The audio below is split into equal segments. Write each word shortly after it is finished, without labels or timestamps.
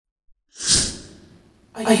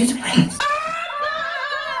Are you depressed?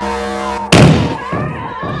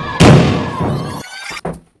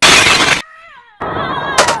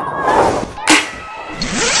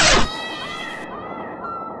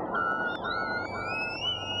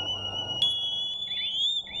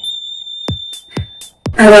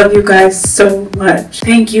 I love you guys so much.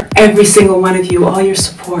 Thank you, every single one of you, all your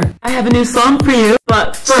support. I have a new song for you,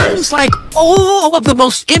 but first... Seems like all of the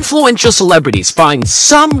most influential celebrities find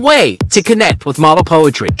some way to connect with model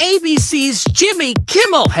poetry. ABC's Jimmy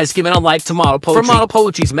Kimmel has given a like to model poetry for model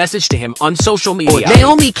poetry's message to him on social media.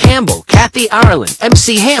 Naomi Campbell, Kathy Ireland,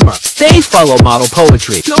 MC Hammer, they follow model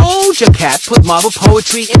poetry. Doja Cat put model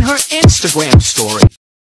poetry in her Instagram story.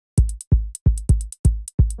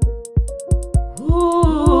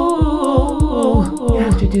 You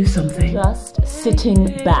have to do something. Just sitting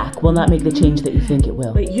back will not make the change that you think it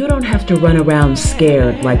will. But you don't have to run around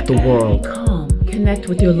scared like the world. Calm. Connect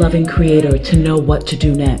with your loving creator to know what to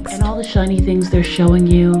do next. And all the shiny things they're showing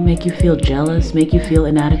you make you feel jealous, make you feel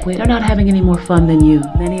inadequate. They're not having any more fun than you.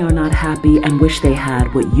 Many are not happy and wish they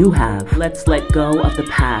had what you have. Let's let go of the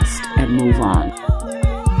past and move on.